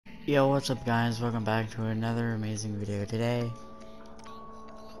Yo, what's up guys? Welcome back to another amazing video. Today,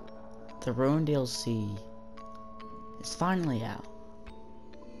 the Ruin DLC is finally out.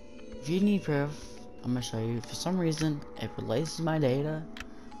 If you need proof, I'm gonna show you. For some reason, it releases my data,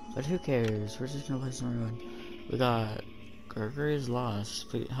 but who cares? We're just gonna play some Ruin. We got Gregory's lost.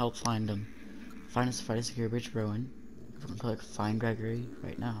 Please help find him. Find us to fight a secure bridge Ruin. We're gonna click Find Gregory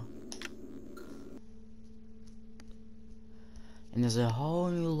right now. And there's a whole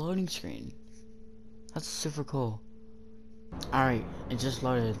new loading screen. That's super cool. Alright, it just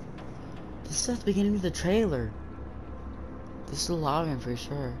loaded. This is at the beginning of the trailer. This is a login for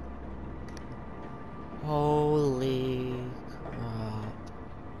sure. Holy crap.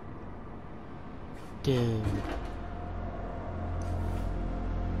 Dude.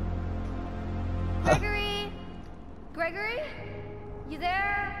 Gregory? Gregory? You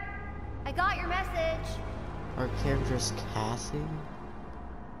there? I got your message. Our character's Cassie?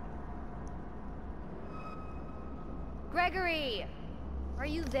 Gregory! Are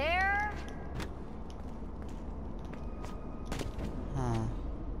you there? Huh.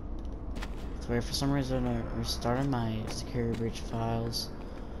 So for some reason I restarted my security breach files,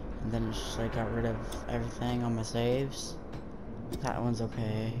 and then it just like got rid of everything on my saves. That one's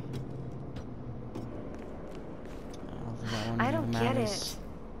okay. I don't get it.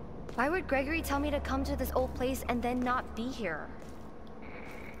 Why would Gregory tell me to come to this old place and then not be here?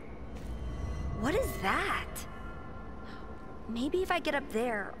 What is that? Maybe if I get up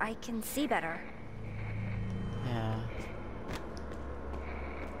there, I can see better. Yeah.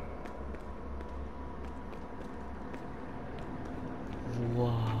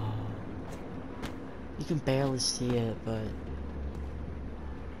 Whoa. You can barely see it, but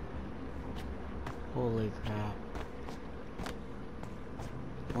holy crap.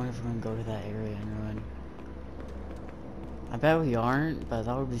 I wonder if we're gonna go to that area and Ruin. I bet we aren't, but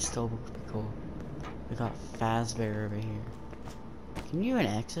that would be still pretty cool. We got Fazbear over here. Can you even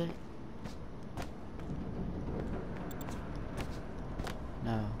exit?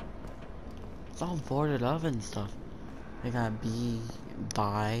 No. It's all boarded up and stuff. We got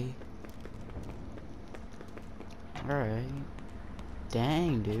buy. Alright.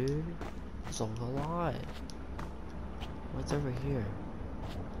 Dang, dude. That's a lot. What's over here?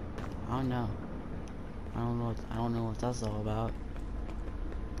 I don't know. I don't know what that's all about.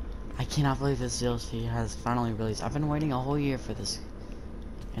 I cannot believe this DLC has finally released. I've been waiting a whole year for this,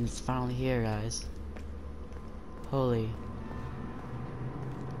 and it's finally here, guys. Holy.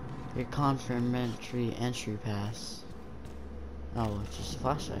 Your complimentary entry pass. Oh, it's just a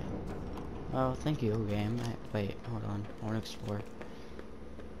flashlight. Oh, thank you, game. Wait, hold on. I want to explore.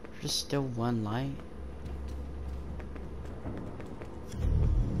 There's still one light.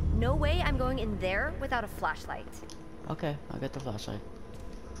 No way I'm going in there without a flashlight. Okay, I'll get the flashlight.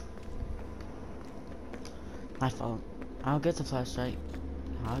 My fault. I'll get the flashlight.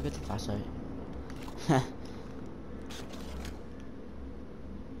 I'll get the flashlight.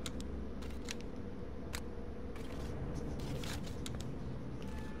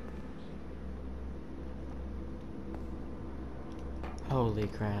 Holy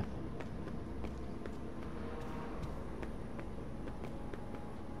crap.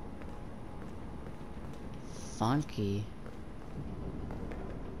 Funky.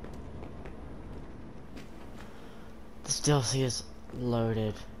 This DLC is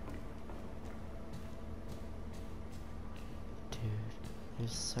loaded. Dude,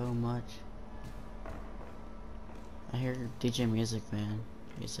 there's so much. I hear DJ music, man.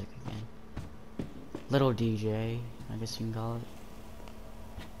 Music again. Little DJ, I guess you can call it.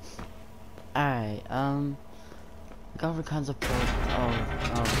 Alright, got all kinds of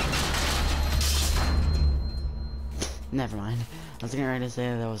oh. Never mind. I was getting ready to say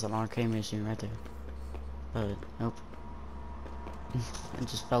that there was an arcade machine right there. But, nope. It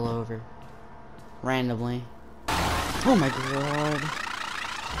just fell over. Randomly. Oh my god!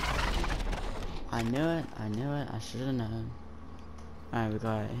 I knew it, I should have known. Alright, we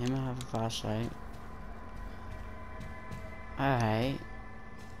got him have a flashlight. Alright.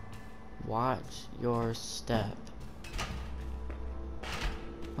 Watch your step.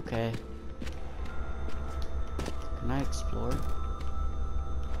 Okay. Can I explore?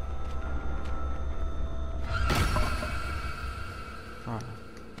 Oh.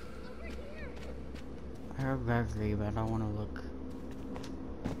 I heard Gregory, but I don't want to look.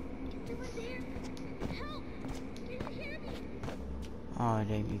 Oh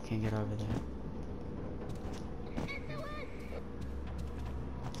dang, you can't get over there.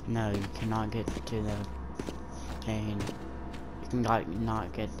 No, you cannot get to the chain. You can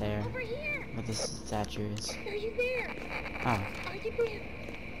not get there. Over here. But this statue is. Are you there? Oh. Are you there?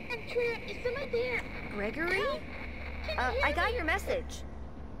 I'm Gregory? I got your message.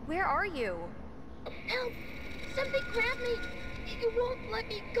 Where are you? Help! Something grabbed me! You won't let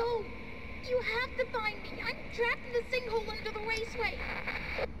me go! You have to find me! I'm trapped in the sinkhole under the raceway!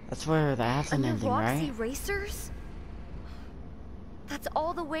 That's where the accident Under ending, Roxy right? Racers? That's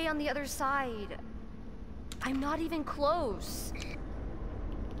all the way on the other side. I'm not even close.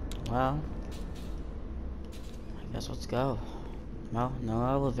 Well, I guess let's go. Well, no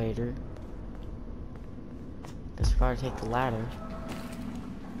elevator. Guess we gotta take the ladder.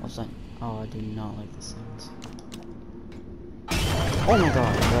 What's that? Oh, I do not like the sounds. Oh my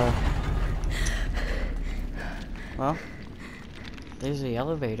god, bro. Well, there's the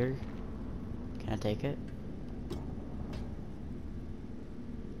elevator. Can I take it?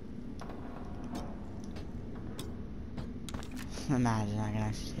 Imagine I can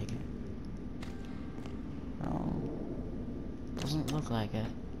actually take it. Oh, doesn't look like it.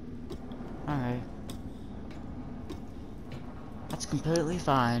 Alright. That's completely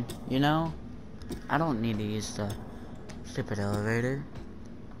fine, you know? I don't need to use the stupid elevator.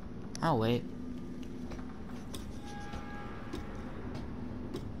 I'll wait.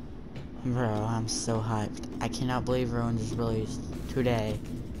 Bro, I'm so hyped. I cannot believe Rowan just released today.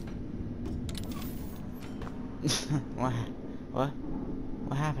 What? What?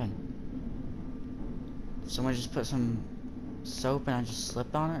 What happened? Someone just put some soap and I just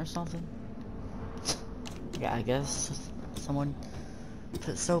slipped on it or something? Yeah, I guess someone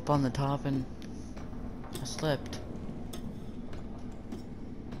put soap on the top and I slipped.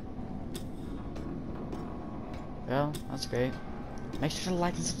 Well, that's great. Make sure to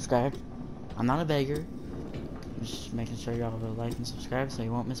like and subscribe. I'm not a beggar. I'm just making sure y'all will like and subscribe so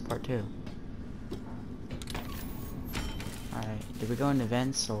you won't miss part 2. Alright, did we go in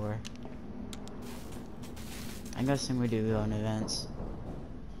events or? I'm guessing we do go in events.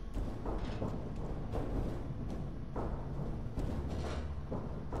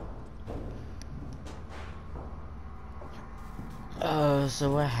 So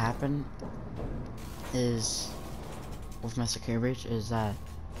what happened is with my security breach is that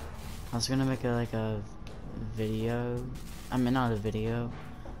I was gonna make a video. I mean, not a video.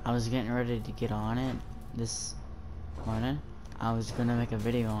 I was getting ready to get on it this morning. I was gonna make a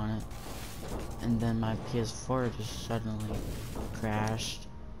video on it, and then my PS4 just suddenly crashed,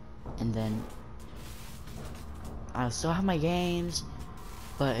 and then I still have my games,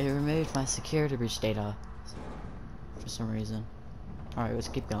 but it removed my security breach data for some reason. Alright, let's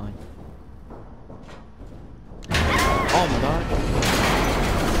keep going. Oh my god.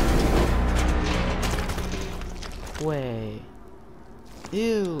 Wait.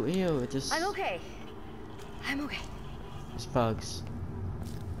 Ew, ew, just... I'm okay. I'm okay. There's bugs.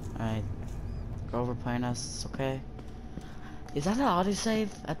 Alright. Go over playing us, it's okay. Is that an autosave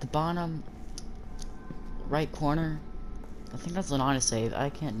at the bottom right corner? I think that's an autosave. I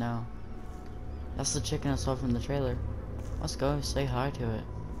can't know. That's the chicken I saw from the trailer. Let's go say hi to it.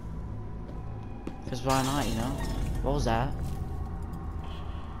 Cause why not, you know? What was that?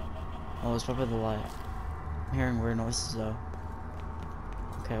 Oh, it's probably the light. I'm hearing weird noises though.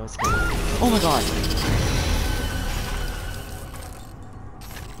 Okay, let's go. Oh my god!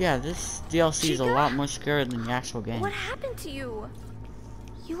 Yeah, this DLC is a lot more scary than the actual game. What happened to you?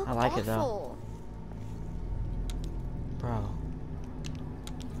 You look I like awful. it though. Bro.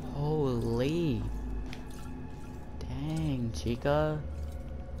 Holy. Dang, Chica.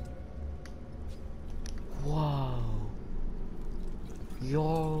 Whoa.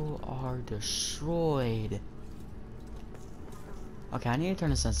 You are destroyed. Okay, I need to turn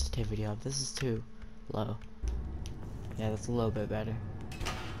the sensitivity up. This is too low. Yeah, that's a little bit better.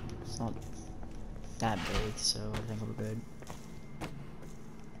 It's not that big, so I think we're good.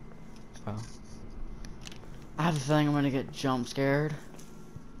 Bro. I have a feeling I'm gonna get jump scared.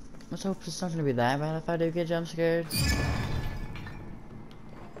 Let's hope it's not gonna be that bad if I do get jump scared.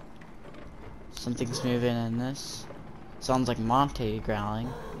 Something's moving in this. Sounds like Monty growling.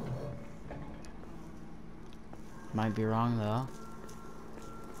 Might be wrong though.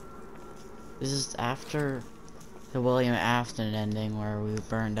 This is after the William Afton ending where we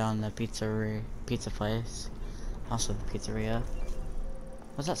burned down the pizza place. Also the pizzeria.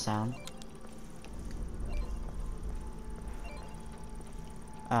 What's that sound?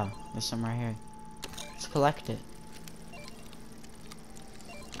 Oh, there's some right here. Let's collect it.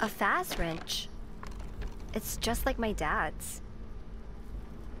 A fast wrench. It's just like my dad's.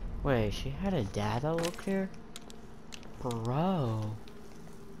 Wait, she had a dad that looked here? Bro.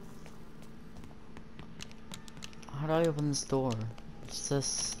 How do I open this door? What's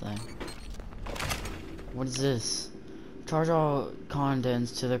this thing? What is this? Charge all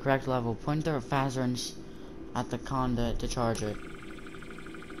conduits to the correct level. Point the fast wrench at the conduit to charge it.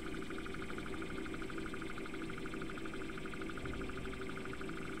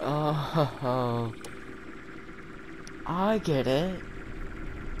 Oh, I get it.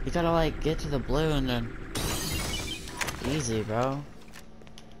 You gotta like get to the blue and then easy, bro.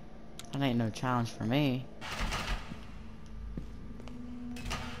 That ain't no challenge for me.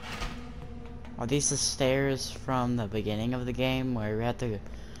 Are these the stairs from the beginning of the game where we had to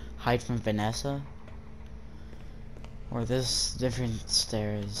hide from Vanessa? Or this different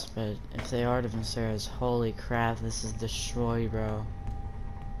stairs? But if they are different stairs, holy crap, this is destroyed, bro.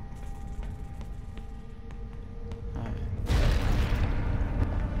 Alright.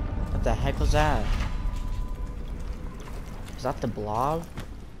 What the heck was that? Is that the blob?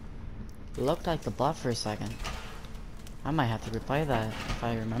 It looked like the blob for a second. I might have to replay that if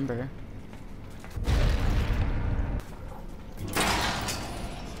I remember.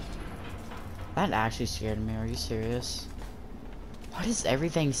 That actually scared me. Are you serious? Why does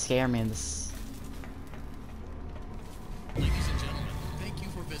everything scare me in this? Ladies and gentlemen, thank you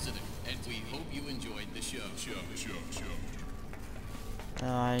for visiting, and we hope you enjoyed the show.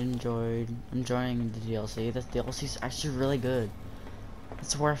 I'm enjoying the DLC. This DLC is actually really good.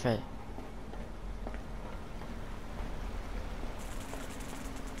 It's worth it.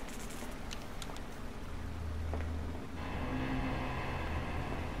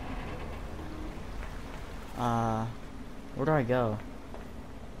 Where do I go?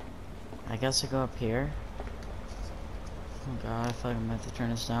 I guess I go up here. Oh god, I feel like I'm gonna have to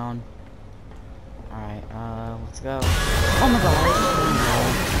turn this down. Alright, let's go. Oh my god!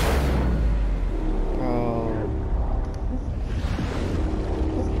 Bro.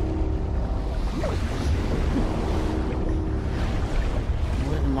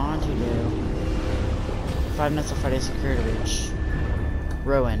 What did Monty do? 5 minutes of Friday security reach.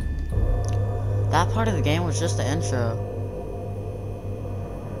 Ruin. That part of the game was just the intro.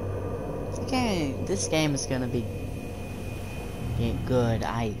 This game is gonna be good,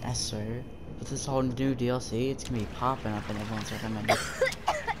 I swear. With this whole new DLC, it's gonna be popping up and everyone's recommending.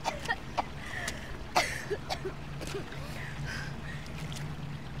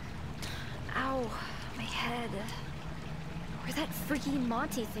 Ow, my head. Where'd that freaking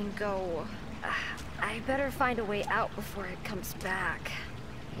Monty thing go? I better find a way out before it comes back.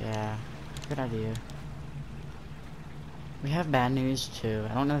 Yeah, good idea. We have bad news too.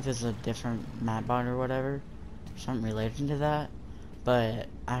 I don't know if there's a different map bot or whatever, something related to that, but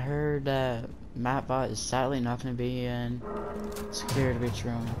I heard that map bot is sadly not going to be in security breach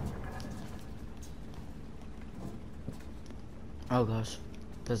room. Oh gosh,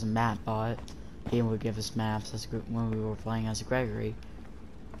 there's a map bot. He would give us maps as when we were playing as Gregory,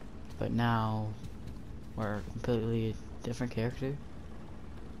 but now we're a completely different character,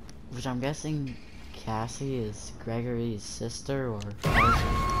 which I'm guessing Cassie is Gregory's sister or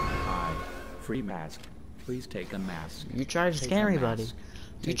Hi. Free mask. Please take a mask. You tried to scare me, buddy. You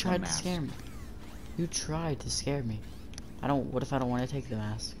Take a tried to mask. scare me. You tried to scare me. What if I don't want to take the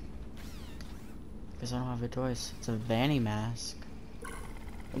mask? Because I don't have a choice. It's a Vanny mask.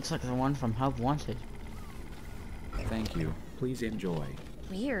 Looks like the one from Help Wanted. Thank you. Please enjoy.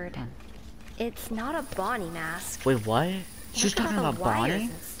 Weird. It's not a Bonnie mask. Wait, what? She's Look at talking all about the wires Bonnie?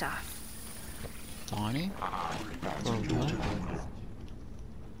 and stuff. Bonnie? Or what?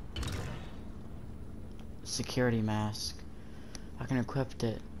 Security mask. I can equip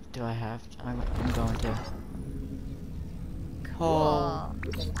it. Do I have to? I'm going to. Cool.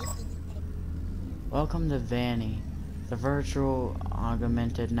 Welcome to Vanny, the virtual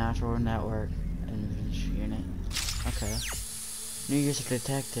augmented natural network unit. Okay. New user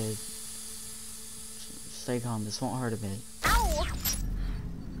detected. Stay calm, this won't hurt a bit. Ow!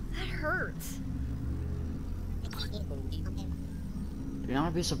 That hurts. Do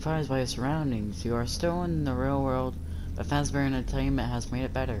not be surprised by your surroundings. You are still in the real world, but Fazbear Entertainment has made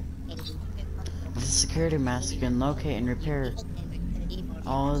it better. With the security mask, you can locate and repair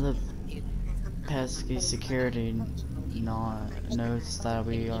all of the pesky security notes that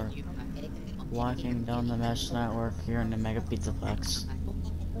we are walking down the mesh network here in the Mega Pizzaplex.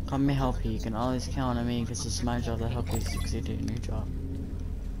 Come me help you. You can always count on me because it's my job to help you succeed in your job.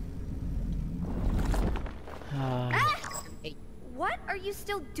 What are you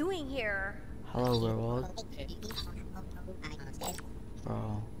still doing here? Hello, world.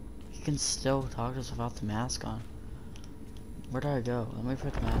 Bro, you can still talk to us without the mask on. Where do I go? Let me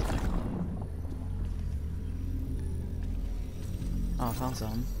put the mask back on. Oh, I found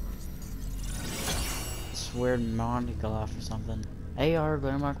something. This weird Monty glove or something. AR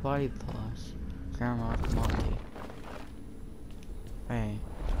Glamrock Body Plus. Glamrock Monty. Wait.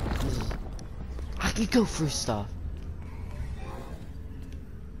 This is... I can go through stuff!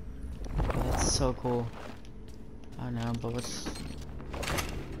 That's so cool. I don't know, but let's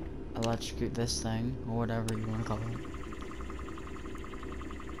electrocute this thing, or whatever you want to call it.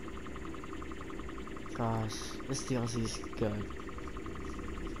 Gosh, this DLC is good.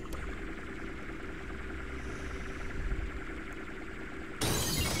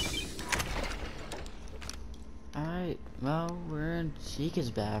 Alright, well, we're in Chica's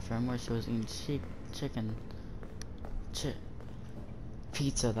bathroom where she was eating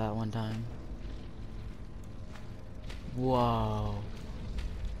pizza that one time. Whoa.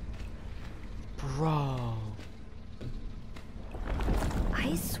 Bro.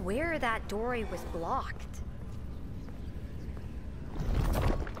 I swear that doorway was blocked.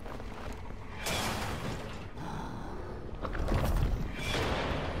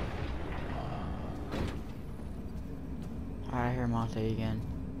 I hear Monte again.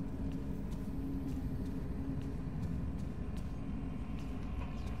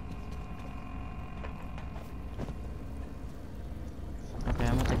 Okay,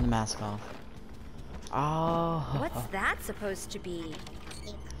 I'm gonna take the mask off. Oh. What's that supposed to be?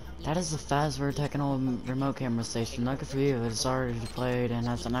 That is the Fazbear Techno remote camera station. Lucky for you, it is already deployed and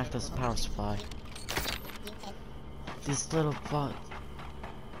has an active power supply. These little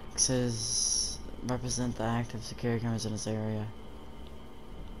boxes represent the active security cameras in this area.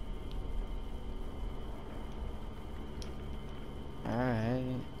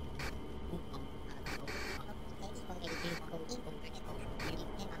 Alright.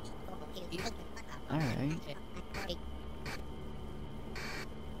 Alright.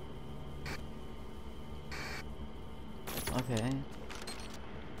 Okay.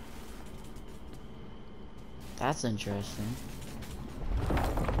 That's interesting.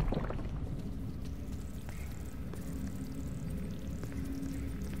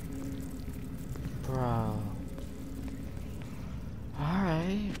 Bro.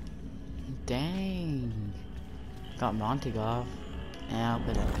 Alright. Dang. Got Monty off. Yeah, I'll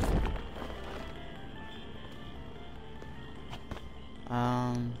put it.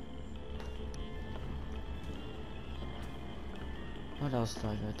 What else do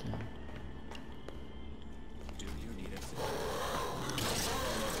I go to? Do you need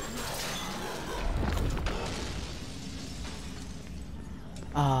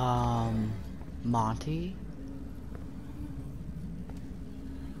Monty?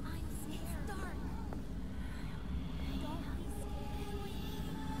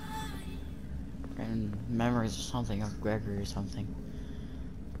 And memories or something of Gregory or something.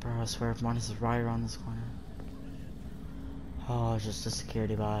 Bro, I swear if Monty's right around this corner. Oh, just a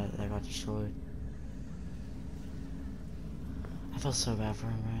security bot that got destroyed. I feel so bad for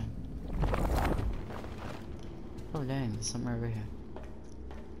him, man. Oh dang, there's something over here.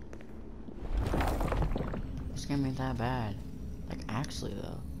 This game ain't that bad. Like, actually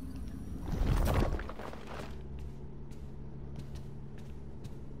though.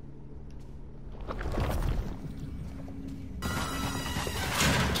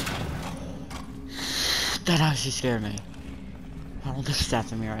 That actually scared me. I don't think he's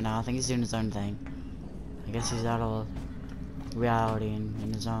after me right now. I think he's doing his own thing. I guess he's out of reality and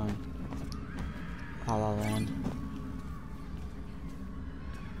in his own La La Land.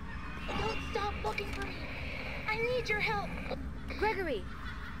 Don't stop looking for me. I need your help. Gregory!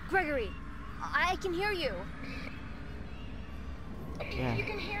 Gregory! I can hear you. Yeah. If you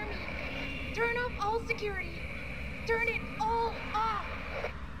can hear me, turn off all security. Turn it all off.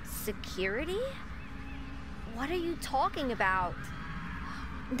 Security? What are you talking about?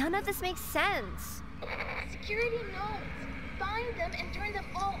 None of this makes sense. Security knows. Find them and turn them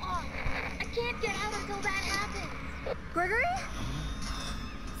all off. I can't get out until that happens. Gregory?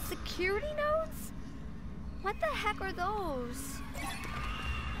 Security nodes? What the heck are those?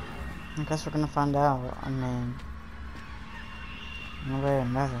 I guess we're gonna find out. I mean, one way or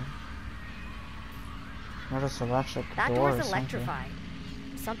another. Notice electric That door or door's something. electrified.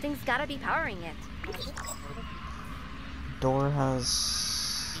 Something's gotta be powering it. Door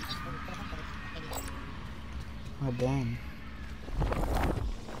has... Oh dang.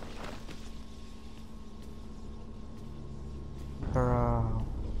 Bro.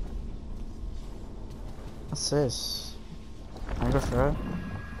 What's this? Can I go through it?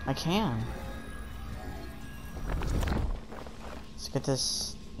 I can. Let's get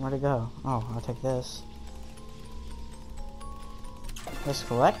this. Where'd it go? Oh, I'll take this. There's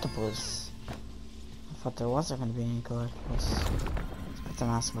collectibles. I thought there wasn't gonna be any collectibles. Let's put the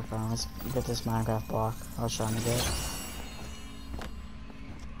mask back on. Let's get this Minecraft block I was trying to get.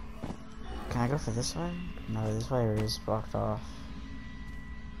 Can I go for this way? No, this way is blocked off.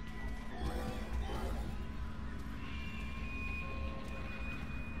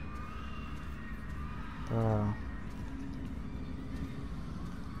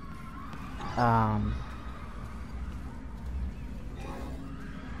 Um.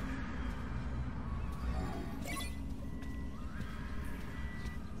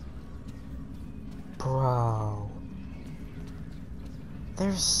 Bro.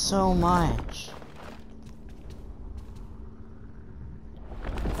 There's so much.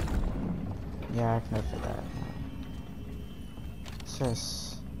 Yeah, I can go for that. It's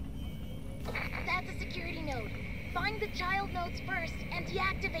just... That's a security node. Find the child nodes first and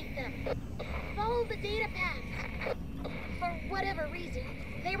deactivate them. Follow the data paths. For whatever reason,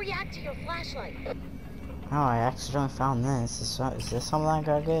 they react to your flashlight. Oh, I accidentally found this. Is this something I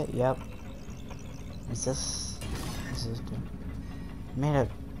gotta get? Yep. Is this good? Made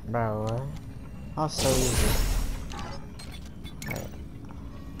it, bro, what? Oh, so easy. Right.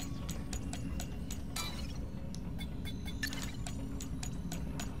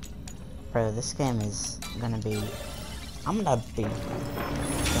 Bro, this game is gonna be... I'm gonna be getting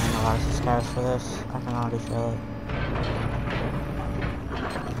a lot of subscribers for this. I can already feel it.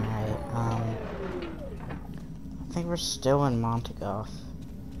 Alright, I think we're still in Montagoff.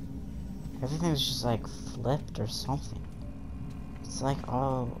 Everything's just like flipped or something. It's like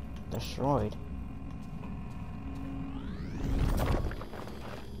all destroyed.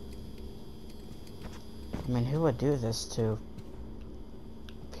 I mean, who would do this to?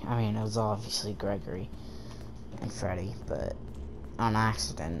 I mean, it was obviously Gregory and Freddy, but on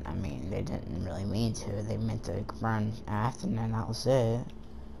accident. I mean, they didn't really mean to. They meant to burn Athen and that was it.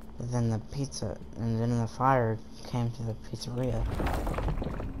 But then the pizza, and then the fire came to the pizzeria.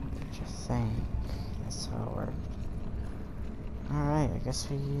 Which I think that's how it worked. Alright, I guess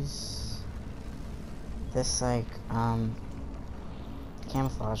we use this, like,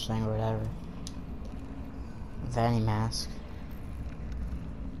 camouflage thing or whatever. Vanny mask.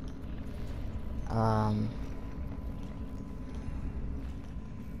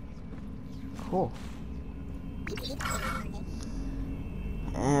 Cool.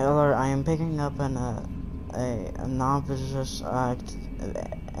 Alert, I am picking up a non-possessed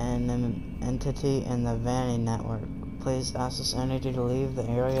an entity in the Vanny network. Please ask this entity to leave the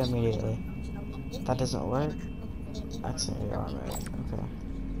area immediately. That doesn't work? Exit AR mode. Okay.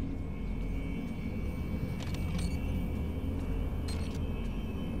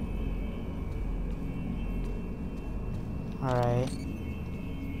 Alright.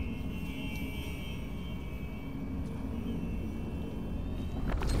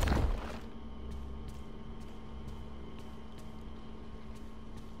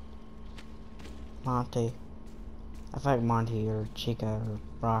 Monty. I feel like Monty or Chica or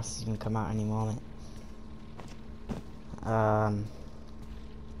Ross is gonna come out any moment. Hold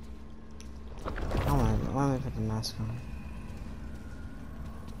on, let me put the mask on.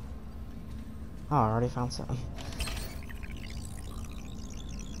 Oh, I already found something.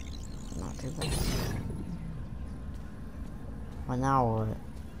 Not too bad. Well, now what?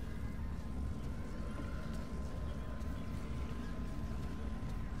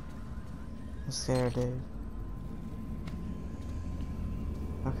 What's there, dude?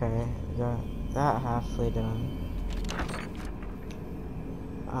 Okay, got that halfway done.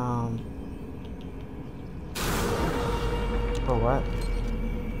 For what?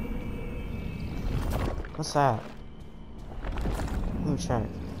 What's that? Let me check.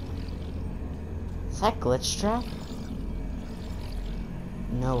 Is that Glichtrap?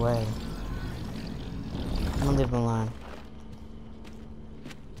 No way. I'm gonna leave him alone.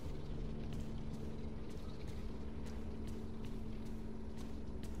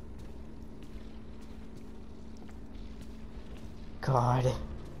 God.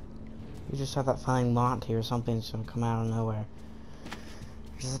 You just have that flying Monty or something that's gonna come out of nowhere.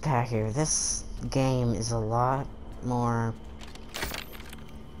 Just attack here. This game is a lot more,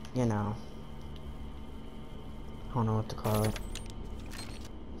 you know, I don't know what to call it.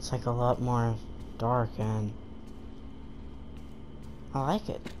 It's like a lot more dark and I like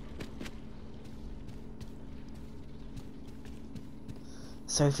it.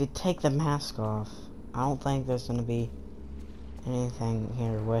 So if you take the mask off, I don't think there's gonna be anything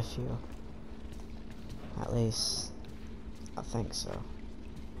here with you. At least, I think so.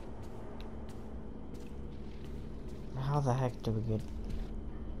 How the heck do we get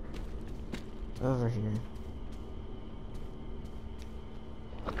over here?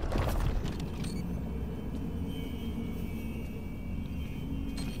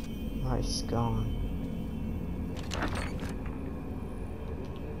 Oh, he's gone.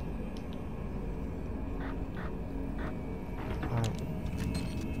 Alright.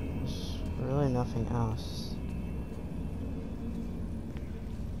 There's really nothing else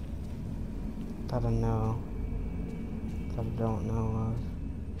that I know. That I don't know of.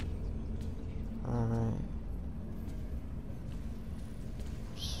 Alright.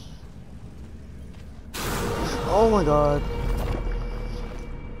 Oh my god.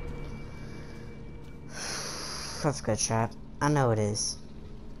 That's Glichtrap. I know it is.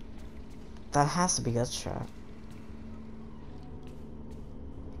 That has to be Glichtrap.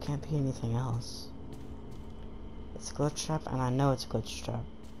 It can't be anything else. It's Glichtrap, and I know it's Glichtrap.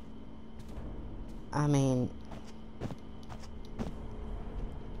 I mean...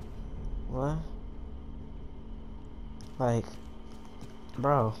 What? Like...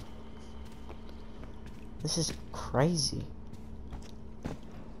 Bro. This is crazy.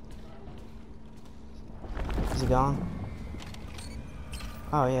 Is he gone?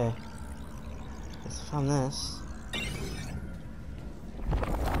 Oh yeah. Let's find this.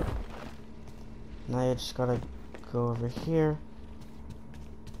 Now you just gotta go over here.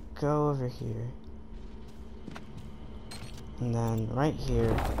 Go over here. And then right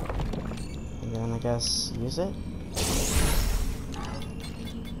here. And then I guess use it.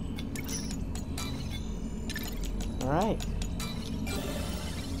 Alright.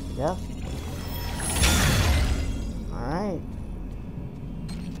 Yep. Alright.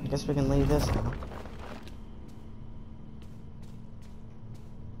 I guess we can leave this now.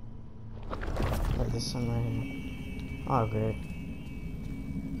 Like this one right here. Oh, great.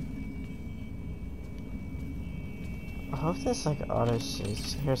 I hope this like auto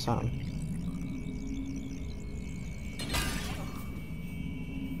saves. Here's something.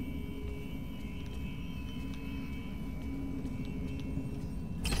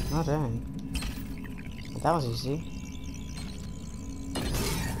 Oh dang. That was easy.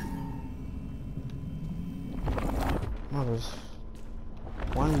 Oh, there's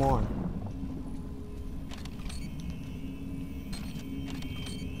one more.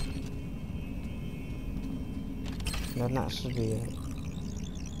 Then that should be it.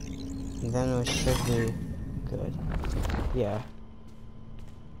 And then we should be good. Yeah.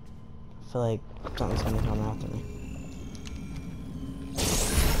 I feel like something's gonna come after me.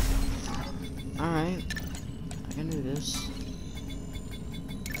 Alright. I can do this.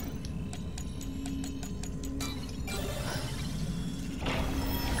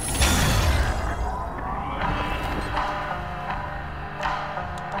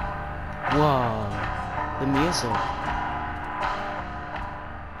 Whoa. The music.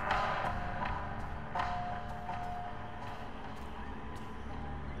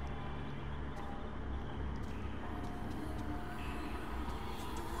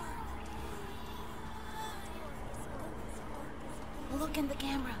 Look in the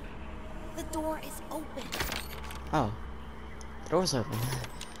camera. The door is open. Oh. The door's open.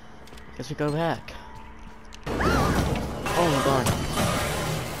 Guess we go back. Oh my god.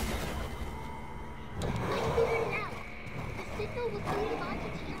 I figured it out. The signal was leading on to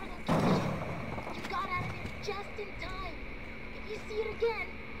your location. You got out of there just in time. If you see it again,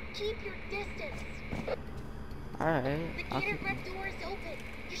 keep your distance. Alright. The Glichtrap door is open.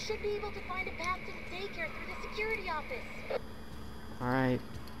 You should be able to find a path to the daycare through the security office. Alright.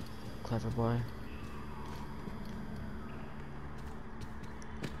 Clever boy.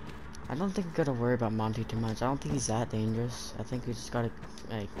 I don't think we gotta worry about Monty too much. I don't think he's that dangerous. I think we just gotta,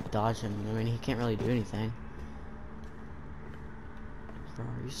 like, dodge him. I mean, he can't really do anything. Bro,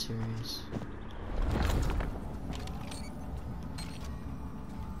 are you serious?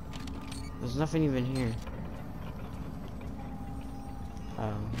 There's nothing even here.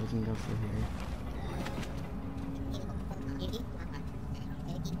 Oh, we can go through here.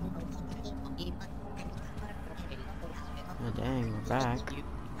 Oh dang, we're back.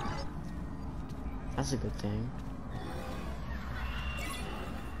 That's a good thing.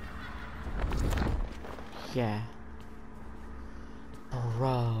 Yeah.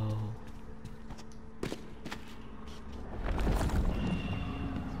 Bro.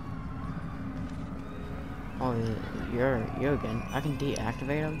 Oh, you're you again. I can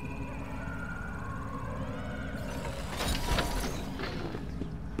deactivate him.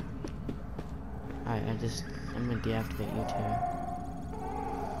 Alright, I'm gonna deactivate you too.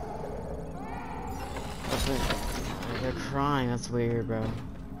 They're crying, that's weird, bro.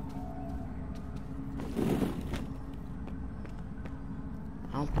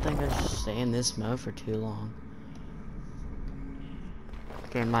 I don't think I should stay in this mode for too long.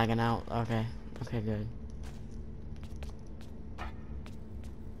 Okay, I'm lagging out. Okay. Okay, good.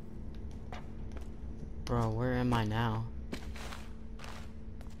 Bro, where am I now?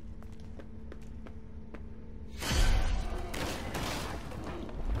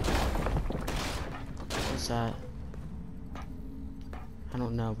 What's that? I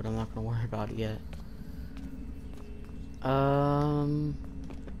don't know, but I'm not gonna worry about it yet.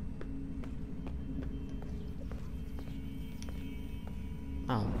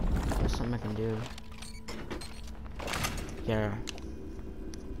 Oh, there's something I can do. Yeah.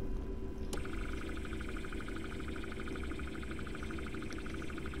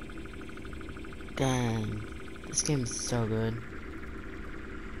 Dang. This game is so good.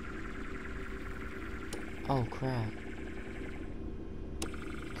 Oh crap.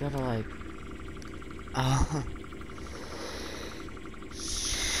 Gotta like... Oh.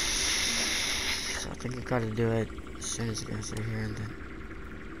 So I think I gotta do it as soon as it goes through here and then...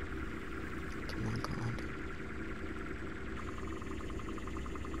 Come on, come on.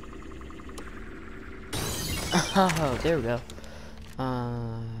 Oh, there we go.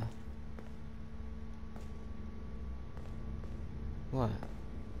 What?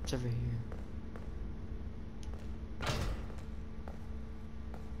 What's over here?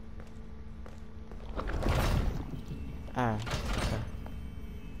 Ah, okay.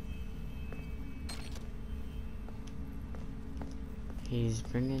 He's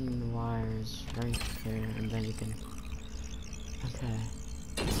bringing the wires right here, and then you can... Okay.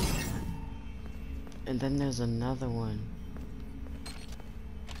 And then there's another one.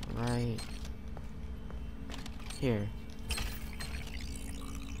 Right... here.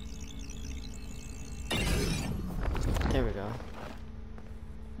 There we go.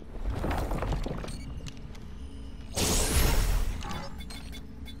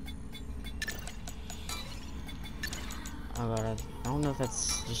 Oh god, I don't know if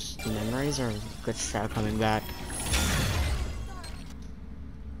that's just memories or Glichtrap coming back.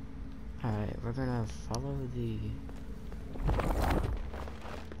 Alright, we're gonna follow the...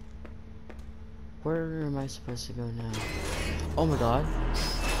 Where am I supposed to go now? Oh my god.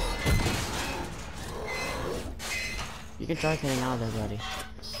 You can try getting out of there, buddy.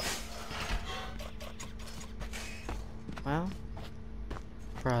 Well,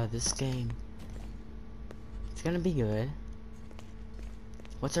 bruh, this game, it's gonna be good.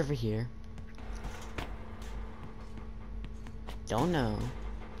 What's over here? Don't know.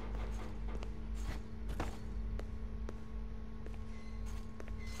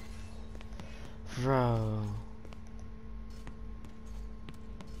 Bro.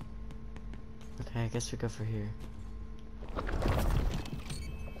 Okay, I guess we go for here.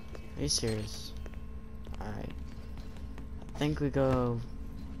 Are you serious? Alright. I think we go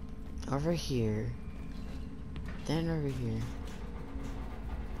over here. Then over here.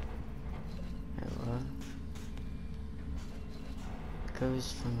 Alright, what?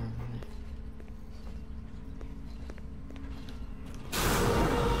 Goes from over there.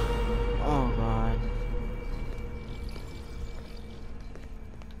 Oh god.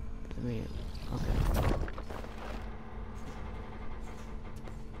 Let me... Okay.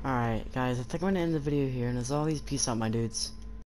 Alright, guys, I think I'm gonna end the video here, and as always, peace out, my dudes.